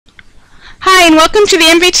Hi, and welcome to the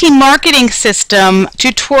MVT Marketing System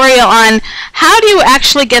tutorial on how do you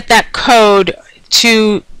actually get that code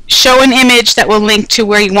to show an image that will link to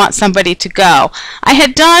where you want somebody to go. I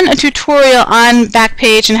had done a tutorial on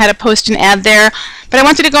Backpage and had to post an ad there, but I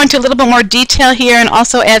wanted to go into a little bit more detail here and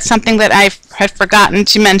also add something that I had forgotten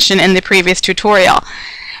to mention in the previous tutorial.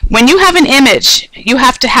 When you have an image, you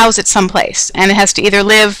have to house it someplace, and it has to either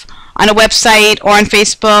live on a website or on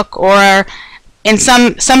Facebook or in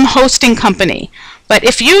some hosting company. But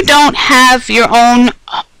if you don't have your own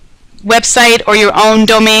website or your own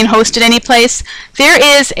domain hosted any place,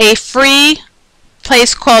 there is a free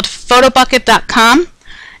place called photobucket.com,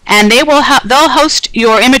 and they'll host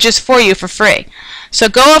your images for you for free. So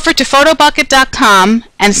go over to photobucket.com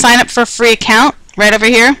and sign up for a free account right over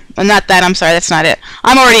here. Well, not that, I'm sorry, that's not it.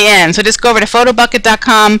 I'm already in. So just go over to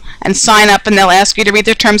photobucket.com and sign up, and they'll ask you to read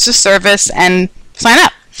their terms of service and sign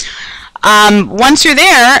up. Once you're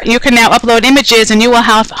there, you can now upload images, and you will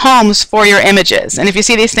have homes for your images. And if you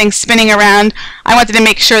see these things spinning around, I wanted to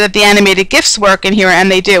make sure that the animated GIFs work in here,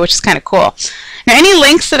 and they do, which is kind of cool. Now, any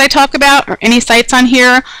links that I talk about or any sites on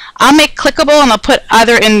here, I'll make clickable, and I'll put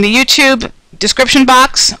either in the YouTube description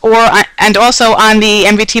box and also on the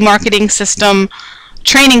MVT Marketing System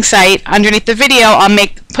training site underneath the video. I'll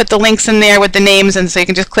put the links in there with the names, and so you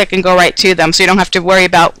can just click and go right to them, so you don't have to worry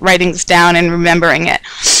about writing this down and remembering it.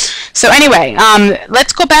 So anyway,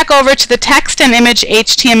 let's go back over to the text and image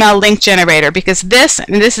HTML link generator, because this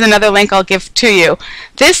is another link I'll give to you.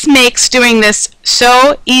 This makes doing this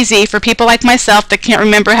so easy for people like myself that can't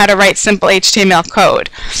remember how to write simple HTML code.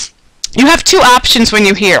 You have two options when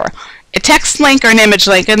you're here: a text link or an image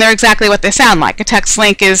link, and they're exactly what they sound like. A text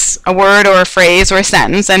link is a word or a phrase or a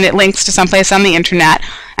sentence, and it links to someplace on the internet.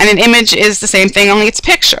 And an image is the same thing, only it's a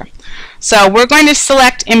picture. So we're going to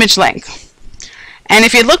select image link. And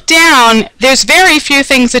if you look down, there's very few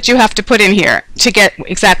things that you have to put in here to get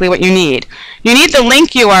exactly what you need. You need the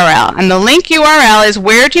link URL, and the link URL is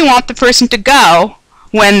where do you want the person to go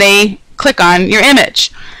when they click on your image.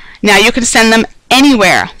 Now you can send them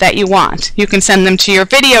anywhere that you want. You can send them to your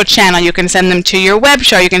video channel, you can send them to your web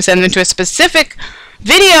show, you can send them to a specific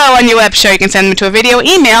video on your web show, you can send them to a video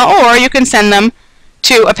email, or you can send them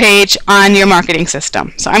to a page on your marketing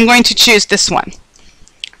system. So I'm going to choose this one.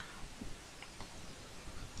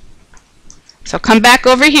 So come back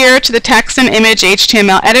over here to the text and image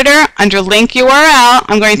HTML editor. Under link URL,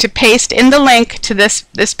 I'm going to paste in the link to this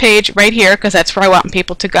page right here, because that's where I want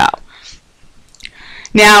people to go.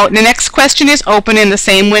 Now, the next question is open in the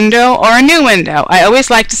same window or a new window. I always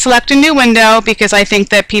like to select a new window because I think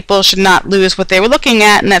that people should not lose what they were looking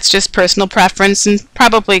at, and that's just personal preference and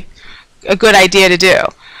probably a good idea to do.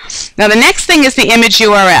 Now, the next thing is the image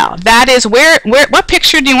URL. That is what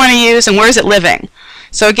picture do you want to use and where is it living?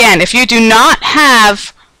 So again, if you do not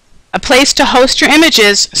have a place to host your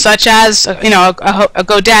images, such as a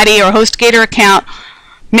GoDaddy or HostGator account,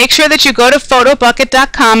 make sure that you go to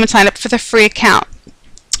photobucket.com and sign up for the free account.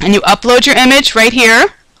 And you upload your image right here,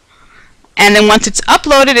 and then once it's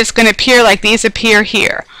uploaded, it's going to appear like these appear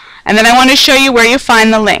here. And then I want to show you where you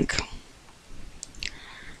find the link.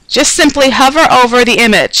 Just simply hover over the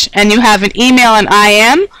image, and you have an email and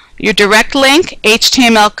IM, your direct link,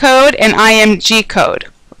 HTML code, and IMG code.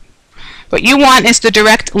 What you want is the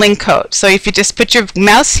direct link code. So if you just put your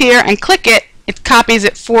mouse here and click it, it copies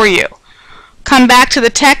it for you. Come back to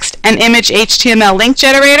the text and image HTML link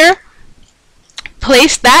generator.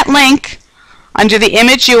 Place that link under the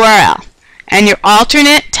image URL. And your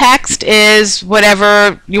alternate text is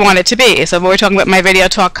whatever you want it to be. So we're talking about my video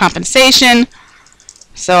talk compensation.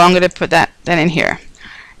 So I'm going to put that in here.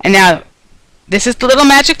 And now, this is the little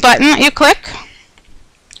magic button that you click,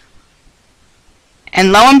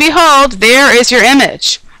 and lo and behold, there is your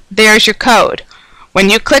image. There's your code. When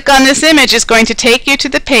you click on this image, it's going to take you to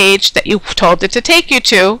the page that you told it to take you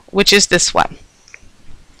to, which is this one.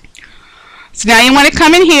 So now you want to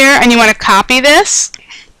come in here and you want to copy this,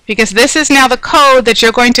 because this is now the code that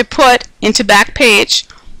you're going to put into Backpage.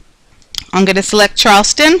 I'm going to select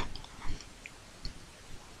Charleston.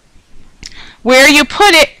 Where you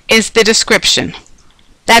put it is the description.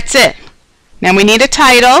 That's it. Now we need a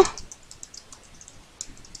title.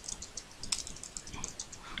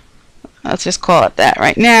 Let's just call it that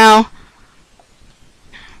right now.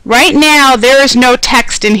 Right now there is no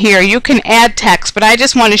text in here. You can add text, but I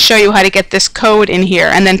just want to show you how to get this code in here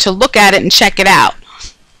and then to look at it and check it out.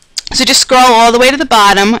 So just scroll all the way to the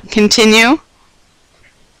bottom, continue,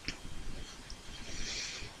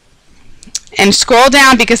 and scroll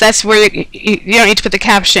down, because that's where you don't need to put the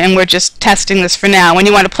caption. We're just testing this for now. When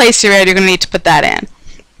you want to place your ad, you're going to need to put that in.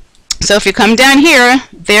 So if you come down here,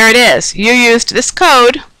 there it is. You used this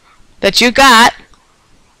code that you got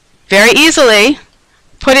very easily,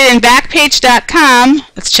 put it in Backpage.com.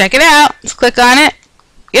 Let's check it out. Let's click on it.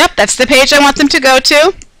 Yep, that's the page I want them to go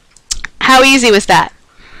to. How easy was that?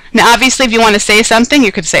 Now obviously if you want to say something,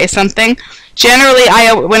 you could say something. Generally,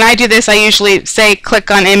 when I do this, I usually say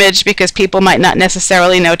click on image because people might not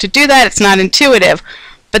necessarily know to do that. It's not intuitive.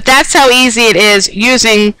 But that's how easy it is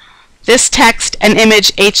using this text and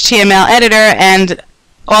image HTML editor. And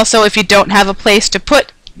also, if you don't have a place to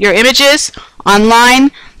put your images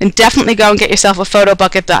online, then definitely go and get yourself a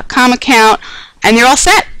photobucket.com account and you're all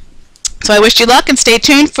set. So I wish you luck and stay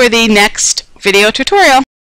tuned for the next video tutorial.